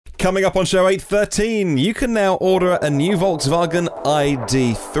Coming up on show 813, you can now order a new Volkswagen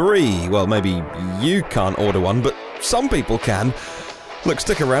ID.3. Well, maybe you can't order one, but some people can. Look,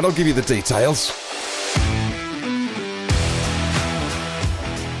 stick around, I'll give you the details.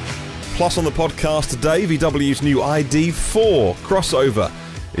 Plus on the podcast today, VW's new ID.4 crossover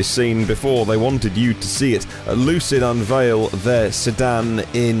is seen before they wanted you to see it. Lucid unveil their sedan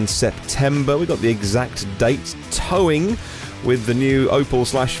in September. We got the exact date. Towing with the new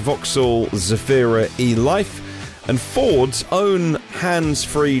Opel/Vauxhall Zafira e-Life, and Ford's own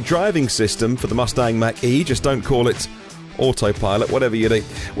hands-free driving system for the Mustang Mach-E. Just don't call it autopilot, whatever you do.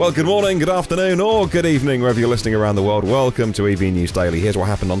 Well, good morning, good afternoon, or good evening, wherever you're listening around the world. Welcome to EV News Daily. Here's what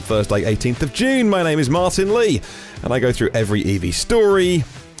happened on Thursday, 18th of June. My name is Martyn Lee, and I go through every EV story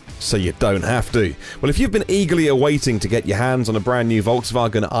so you don't have to. Well, if you've been eagerly awaiting to get your hands on a brand new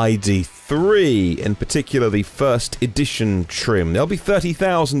Volkswagen ID.3, in particular the first edition trim, there'll be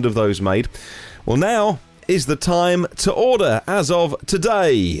 30,000 of those made. Well, now is the time to order as of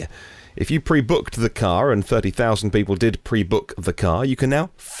today. If you pre-booked the car, and 30,000 people did pre-book the car, you can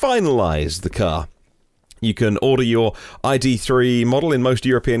now finalize the car. You can order your ID.3 model in most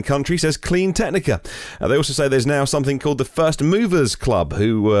European countries, says Clean Technica. They also say there's now something called the First Movers Club,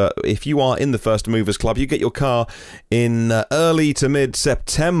 who, if you are in the First Movers Club, you get your car in early to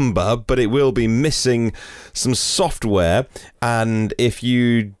mid-September, but it will be missing some software, and if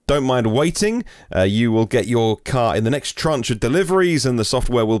you don't mind waiting, you will get your car in the next tranche of deliveries, and the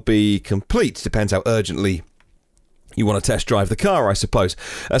software will be complete. Depends how urgently you want to test drive the car, I suppose.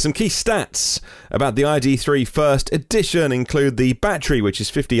 Some key stats about the ID.3 First Edition include the battery, which is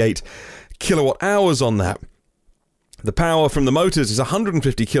 58 kilowatt hours on that. The power from the motors is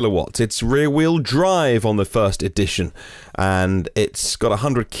 150 kilowatts. It's rear-wheel drive on the First Edition, and it's got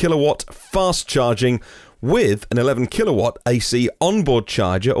 100 kilowatt fast charging with an 11 kilowatt AC onboard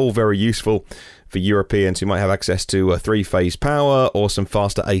charger, all very useful for Europeans who might have access to a three-phase power or some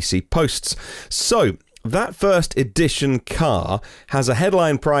faster AC posts. So that first edition car has a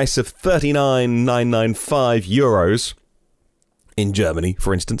headline price of €39,995 in Germany,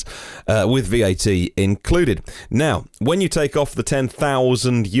 for instance, with VAT included. Now, when you take off the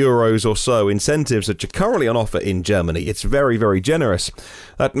 €10,000 or so incentives that are currently on offer in Germany, it's very, very generous.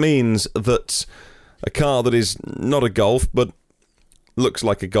 That means that a car that is not a Golf, but looks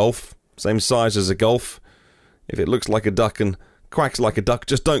like a Golf, same size as a Golf, if it looks like a duck and quacks like a duck,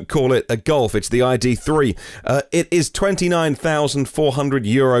 just don't call it a Golf. It's the ID.3. It is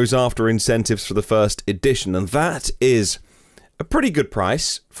 €29,400 after incentives for the first edition, and that is a pretty good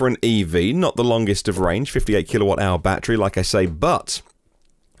price for an EV. Not the longest of range, 58 kilowatt hour battery, like I say, but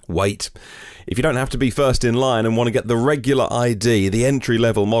wait. If you don't have to be first in line and want to get the regular ID, the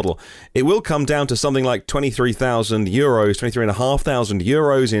entry-level model, it will come down to something like €23,000,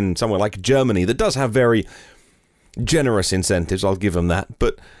 €23,500 in somewhere like Germany. That does have very generous incentives, I'll give them that,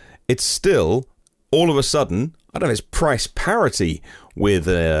 but it's still, all of a sudden, I don't know if it's price parity with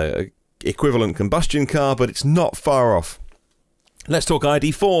an equivalent combustion car, but it's not far off. Let's talk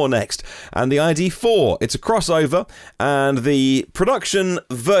ID.4 next. And the ID.4, it's a crossover, and the production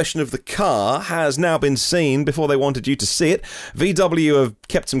version of the car has now been seen before they wanted you to see it. VW have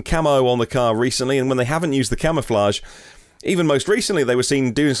kept some camo on the car recently, and when they haven't used the camouflage, even most recently, they were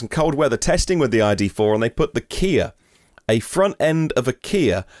seen doing some cold weather testing with the ID.4, and they put the Kia, a front end of a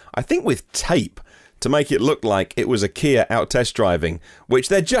Kia, I think with tape, to make it look like it was a Kia out test driving, which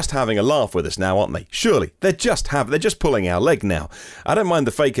they're just having a laugh with us now, aren't they? Surely, they're just pulling our leg now. I don't mind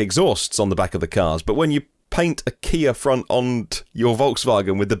the fake exhausts on the back of the cars, but when you paint a Kia front on your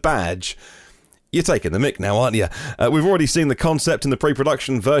Volkswagen with the badge, you're taking the mick now, aren't you? We've already seen the concept in the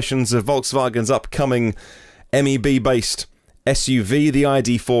pre-production versions of Volkswagen's upcoming MEB-based SUV, the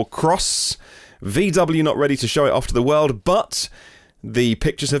ID.4 Cross. VW not ready to show it off to the world, but the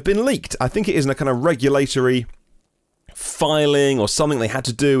pictures have been leaked. I think it is a kind of regulatory filing or something they had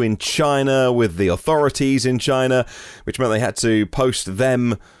to do in China with the authorities in China, which meant they had to post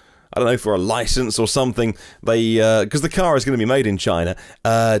them, I don't know, for a license or something. They, because the car is going to be made in China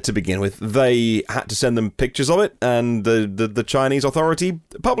to begin with, they had to send them pictures of it, and the Chinese authority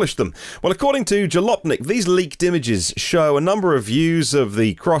published them. Well, according to Jalopnik, these leaked images show a number of views of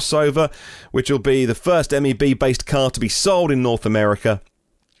the crossover, which will be the first MEB-based car to be sold in North America.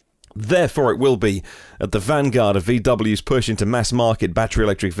 Therefore, it will be at the vanguard of VW's push into mass-market battery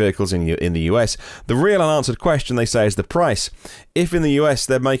electric vehicles in the US. The real unanswered question, they say, is the price. If in the US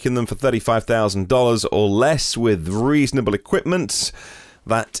they're making them for $35,000 or less with reasonable equipment,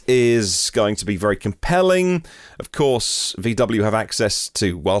 That is going to be very compelling. Of course, VW have access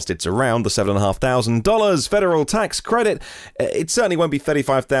to, whilst it's around, the $7,500 federal tax credit. It certainly won't be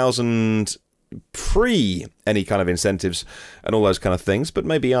 $35,000 pre any kind of incentives and all those kind of things, but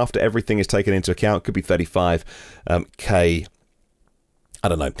maybe after everything is taken into account, could be 35K. I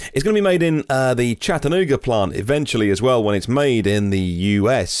don't know. It's going to be made in the Chattanooga plant eventually as well when it's made in the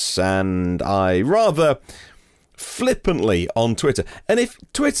US, and I rather flippantly on Twitter. And if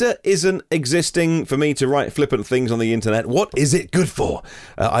Twitter isn't existing for me to write flippant things on the internet, what is it good for?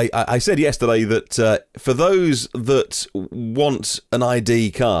 I said yesterday that for those that want an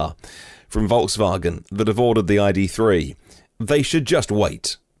ID car from Volkswagen that have ordered the ID.3, they should just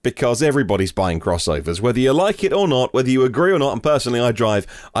wait. Because everybody's buying crossovers, whether you like it or not, whether you agree or not. And personally, I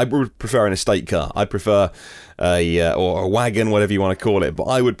would prefer an estate car. I prefer or a wagon, whatever you want to call it. But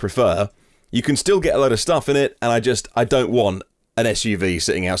I would prefer, you can still get a load of stuff in it, and I don't want an SUV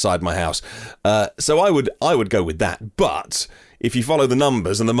sitting outside my house. So I would go with that. But if you follow the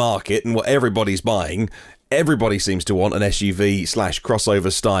numbers and the market and what everybody's buying, everybody seems to want an SUV /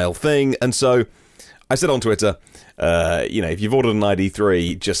 crossover style thing. And so I said on Twitter, if you've ordered an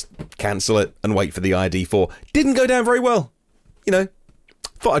ID.3, just cancel it and wait for the ID.4. Didn't go down very well.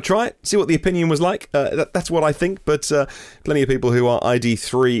 Thought I'd try it, see what the opinion was like. That's what I think, but plenty of people who are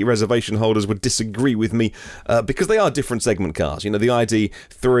ID.3 reservation holders would disagree with me because they are different segment cars. The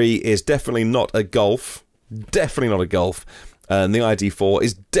ID.3 is definitely not a Golf. Definitely not a Golf. And the ID.4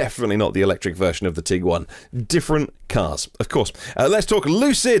 is definitely not the electric version of the Tiguan. Different cars, of course. Let's talk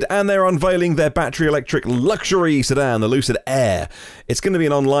Lucid, and they're unveiling their battery electric luxury sedan, the Lucid Air. It's going to be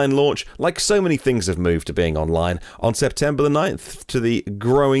an online launch, like so many things have moved to being online, on September the 9th to the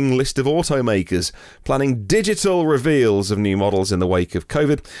growing list of automakers planning digital reveals of new models in the wake of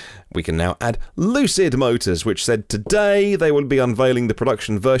COVID. We can now add Lucid Motors, which said today they will be unveiling the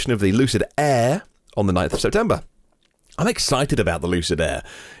production version of the Lucid Air on the 9th of September. I'm excited about the Lucid Air.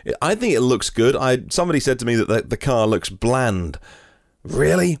 I think it looks good. Somebody said to me that the car looks bland.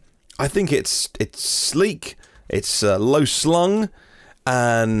 Really? I think it's sleek, it's low slung,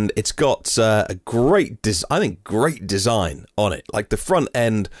 and it's got a great design on it. Like the front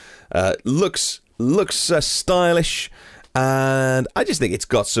end looks stylish, and I just think it's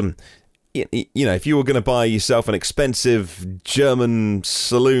got some. If you were going to buy yourself an expensive German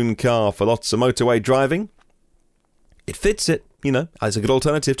saloon car for lots of motorway driving, it fits it, as a good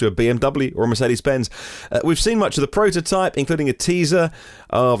alternative to a BMW or a Mercedes-Benz. We've seen much of the prototype, including a teaser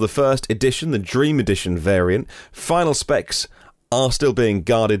of the first edition, the Dream Edition variant. Final specs are still being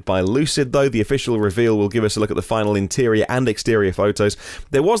guarded by Lucid, though. The official reveal will give us a look at the final interior and exterior photos.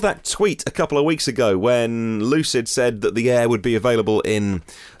 There was that tweet a couple of weeks ago when Lucid said that the Air would be available in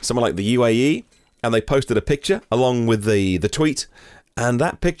somewhere like the UAE, and they posted a picture along with the tweet, and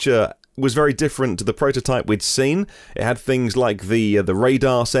that picture was very different to the prototype we'd seen. It had things like the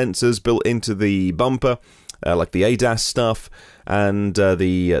radar sensors built into the bumper, like the ADAS stuff, and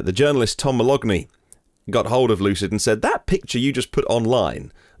the journalist Tom Moloughney got hold of Lucid and said, that picture you just put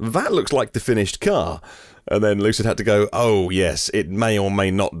online, that looks like the finished car. And then Lucid had to go, oh yes, it may or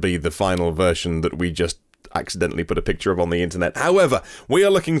may not be the final version that we just accidentally put a picture of on the internet. However, we are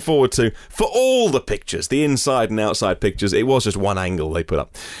looking forward to, for all the pictures, the inside and outside pictures, it was just one angle they put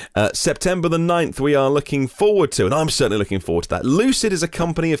up. September the 9th we are looking forward to, and I'm certainly looking forward to that. Lucid is a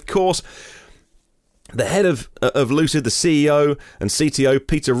company, of course. The head of Lucid, the CEO and CTO,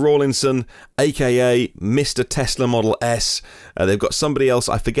 Peter Rawlinson, aka Mr. Tesla Model S. They've got somebody else,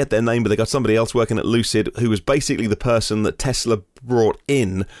 I forget their name, but they've got somebody else working at Lucid who was basically the person that Tesla brought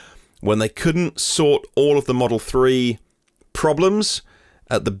in when they couldn't sort all of the Model 3 problems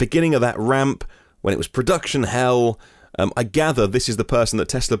at the beginning of that ramp, when it was production hell. I gather this is the person that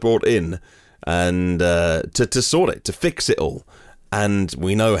Tesla brought in and to sort it, to fix it all. And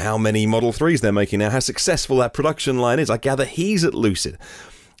we know how many Model 3s they're making now, how successful that production line is. I gather he's at Lucid.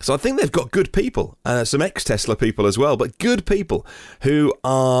 So I think they've got good people, some ex-Tesla people as well, but good people who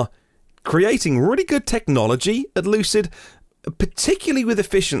are creating really good technology at Lucid, particularly with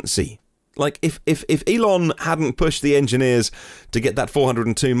efficiency. Like, if Elon hadn't pushed the engineers to get that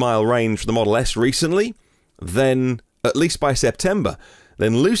 402-mile range for the Model S recently, then, at least by September,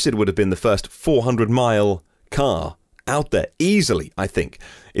 then Lucid would have been the first 400-mile car out there. Easily, I think,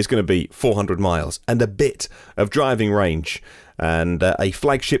 is going to be 400 miles and a bit of driving range. And a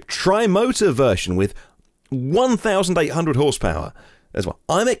flagship tri-motor version with 1,800 horsepower as well.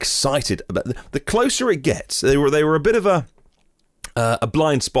 I'm excited about the closer it gets. They were a bit of a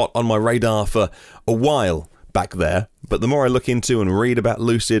blind spot on my radar for a while back there, but the more I look into and read about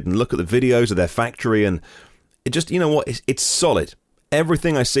Lucid and look at the videos of their factory, and it just, it's solid.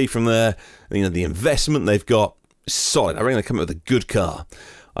 Everything I see from there, the investment they've got, solid. I reckon they come up with a good car.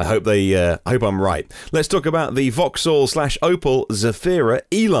 I hope I'm right. Let's talk about the Vauxhall/Opel Zafira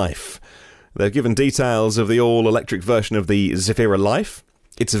E-Life. They've given details of the all-electric version of the Zafira Life.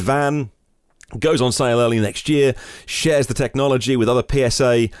 It's a van, goes on sale early next year, shares the technology with other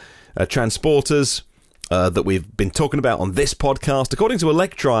PSA transporters that we've been talking about on this podcast. According to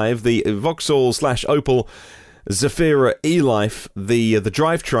Electrive, the Vauxhall/Opel Zafira E-Life, the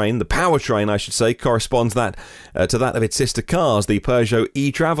drivetrain, the powertrain, I should say, corresponds to that of its sister cars, the Peugeot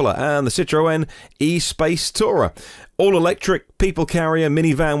e-Traveller and the Citroën e-Space Tourer. All-electric, people carrier,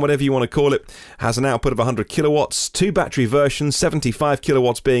 minivan, whatever you want to call it, has an output of 100 kilowatts, 2 battery versions, 75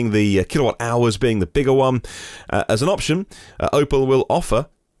 kilowatts being the kilowatt hours being the bigger one. As an option, Opel will offer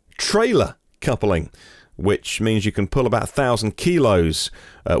trailer coupling, which means you can pull about 1,000 kilos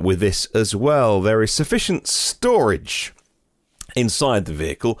with this as well. There is sufficient storage inside the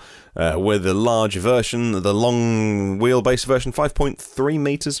vehicle with the large version, the long wheelbase version, 5.3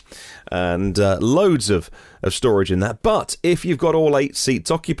 meters, and loads of storage in that. But if you've got all 8 seats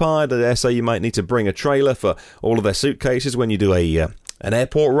occupied, I dare say you might need to bring a trailer for all of their suitcases when you do an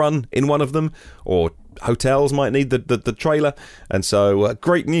airport run in one of them, or hotels might need the trailer. And so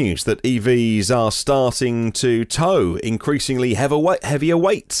great news that EVs are starting to tow increasingly heavier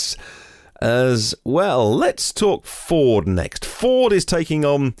weights as well. Let's talk Ford next. Ford is taking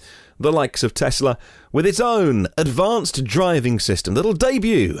on the likes of Tesla with its own advanced driving system that'll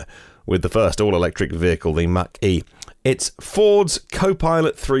debut with the first all-electric vehicle, the Mach-E. It's Ford's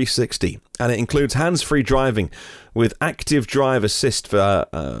Copilot 360, and it includes hands-free driving with active drive assist for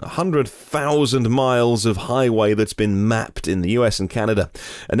 100,000 miles of highway that's been mapped in the US and Canada.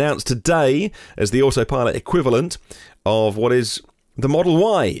 Announced today as the autopilot equivalent of what is the Model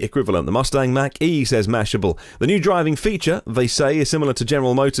Y equivalent. The Mustang Mach-E, says Mashable. The new driving feature, they say, is similar to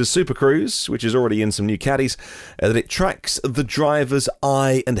General Motors Super Cruise, which is already in some new caddies, that it tracks the driver's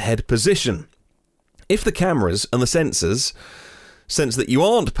eye and head position. If the cameras and the sensors sense that you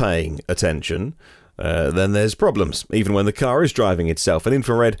aren't paying attention, then there's problems, even when the car is driving itself. An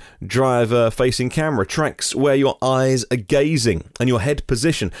infrared driver-facing camera tracks where your eyes are gazing and your head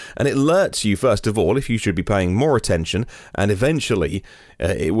position, and it alerts you, first of all, if you should be paying more attention, and eventually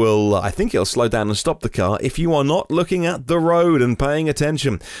it'll slow down and stop the car if you are not looking at the road and paying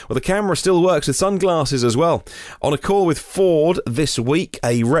attention. Well, the camera still works with sunglasses as well. On a call with Ford this week,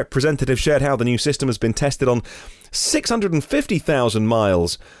 a representative shared how the new system has been tested on 650,000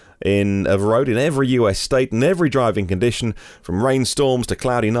 miles of road in every US state and every driving condition, from rainstorms to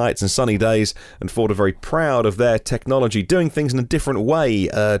cloudy nights and sunny days, and Ford are very proud of their technology doing things in a different way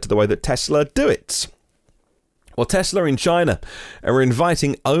to the way that Tesla do it. Well, Tesla in China are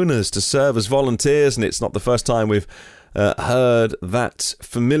inviting owners to serve as volunteers, and it's not the first time we've heard that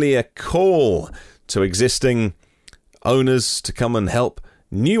familiar call to existing owners to come and help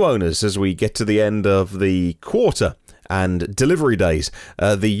new owners as we get to the end of the quarter and delivery days.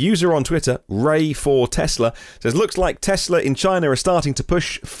 The user on Twitter, Ray4Tesla, says, looks like Tesla in China are starting to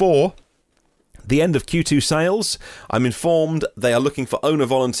push for the end of Q2 sales. I'm informed they are looking for owner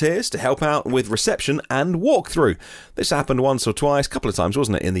volunteers to help out with reception and walkthrough. This happened once or twice, a couple of times,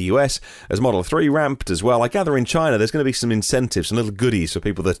 wasn't it, in the US, as Model 3 ramped as well. I gather in China there's going to be some incentives, some little goodies for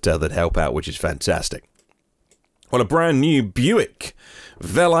people that help out, which is fantastic. Well, a brand new Buick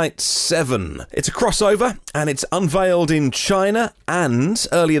Velite 7. It's a crossover, and it's unveiled in China, and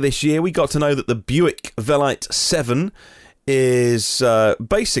earlier this year we got to know that the Buick Velite 7 is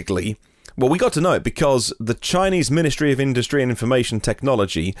basically... Well, we got to know it because the Chinese Ministry of Industry and Information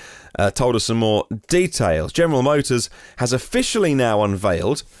Technology told us some more details. General Motors has officially now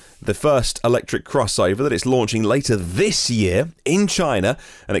unveiled the first electric crossover that it's launching later this year in China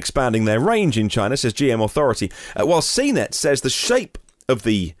and expanding their range in China, says GM Authority. While CNET says the shape of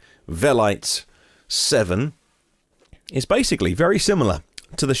the Velite 7 is basically very similar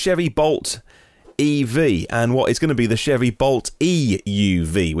to the Chevy Bolt EV and what is going to be the Chevy Bolt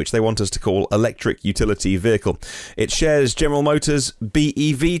EUV, which they want us to call electric utility vehicle. It shares General Motors'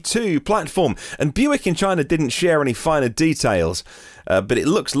 BEV2 platform, and Buick in China didn't share any finer details, but it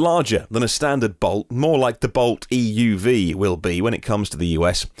looks larger than a standard Bolt, more like the Bolt EUV will be when it comes to the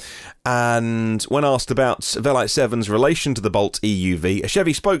US. And when asked about Velite 7's relation to the Bolt EUV, a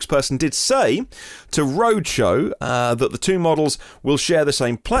Chevy spokesperson did say to Roadshow that the two models will share the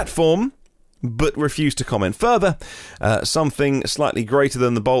same platform, but refused to comment further. Something slightly greater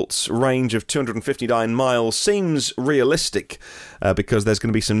than the Bolt's range of 259 miles seems realistic because there's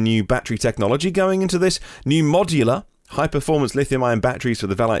going to be some new battery technology going into this, new modular high-performance lithium-ion batteries for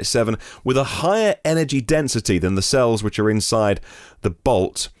the Velite 7 with a higher energy density than the cells which are inside the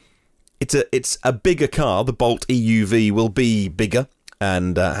Bolt. It's a bigger car. The Bolt EUV will be bigger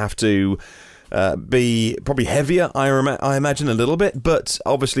and have to be probably heavier, I imagine, a little bit, but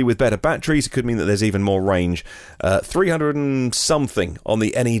obviously with better batteries, it could mean that there's even more range. 300 and something on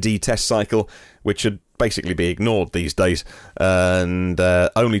the NED test cycle, which should basically be ignored these days, and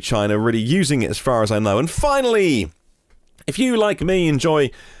only China really using it as far as I know. And finally, if you, like me, enjoy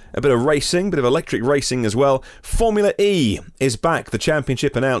a bit of racing, bit of electric racing as well, Formula E is back. The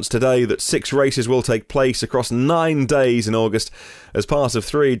championship announced today that 6 races will take place across 9 days in August as part of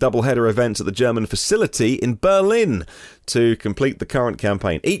 3 double-header events at the German facility in Berlin to complete the current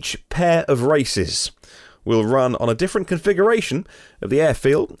campaign. Each pair of races will run on a different configuration of the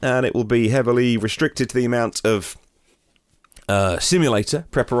airfield, and it will be heavily restricted to the amount of simulator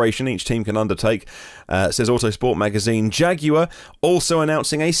preparation each team can undertake, says Autosport magazine. Jaguar also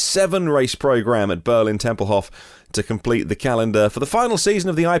announcing a 7-race program at Berlin Tempelhof to complete the calendar for the final season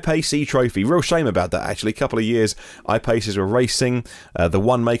of the I-Pace E-Trophy. Real shame about that, actually. A couple of years I-Paces were racing. The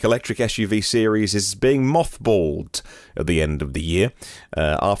one-make electric SUV series is being mothballed at the end of the year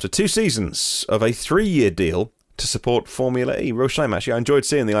after 2 seasons of a 3-year deal to support Formula E. Real shame, actually. I enjoyed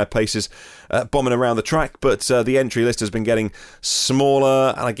seeing the I-Paces bombing around the track, but the entry list has been getting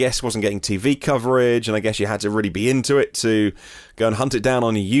smaller, and I guess wasn't getting TV coverage, and I guess you had to really be into it to go and hunt it down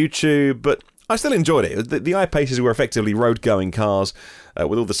on YouTube, but I still enjoyed it. The I-Paces were effectively road-going cars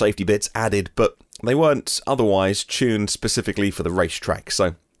with all the safety bits added, but they weren't otherwise tuned specifically for the racetrack,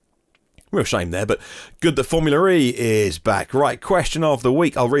 so real shame there, but good that Formula E is back. Right, question of the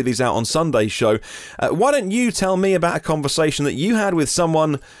week. I'll read these out on Sunday's show. Why don't you tell me about a conversation that you had with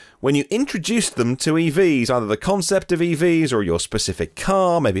someone when you introduced them to EVs, either the concept of EVs or your specific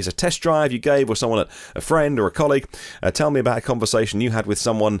car, maybe it's a test drive you gave or someone, a friend or a colleague. Tell me about a conversation you had with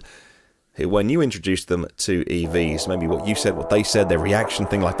someone who, when you introduced them to EVs, maybe what you said, what they said, their reaction,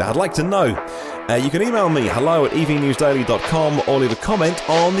 thing like that. I'd like to know. You can email me, hello@evnewsdaily.com, or leave a comment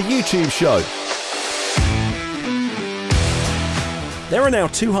on the YouTube show. There are now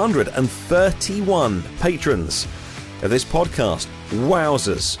 231 patrons of this podcast.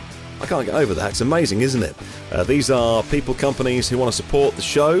 Wowzers. I can't get over that. It's amazing, isn't it? These are people, companies who want to support the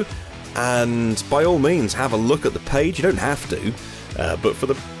show, and by all means, have a look at the page. You don't have to, but for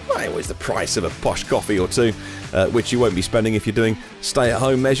the always the price of a posh coffee or two, which you won't be spending if you're doing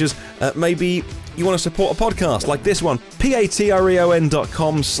stay-at-home measures. Maybe you want to support a podcast like this one.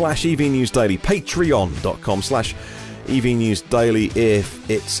 patreon.com/evnewsdaily. Patreon.com/evnewsdaily if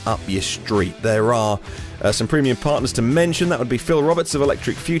it's up your street. There are some premium partners to mention. That would be Phil Roberts of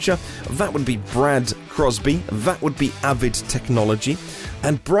Electric Future. That would be Brad Crosby. That would be Avid Technology.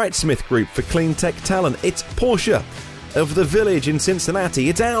 And Brightsmith Group for Clean Tech Talent. It's Porsche of the Village in Cincinnati.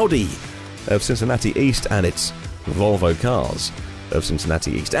 It's Audi of Cincinnati East, and it's Volvo Cars of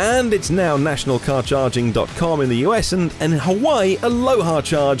Cincinnati East. And it's now nationalcarcharging.com in the US, and in Hawaii,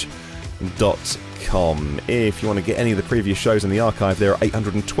 AlohaCharge.com. If you want to get any of the previous shows in the archive, there are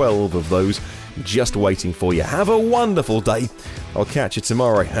 812 of those just waiting for you. Have a wonderful day. I'll catch you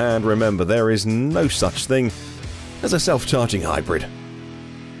tomorrow, and remember, there is no such thing as a self-charging hybrid.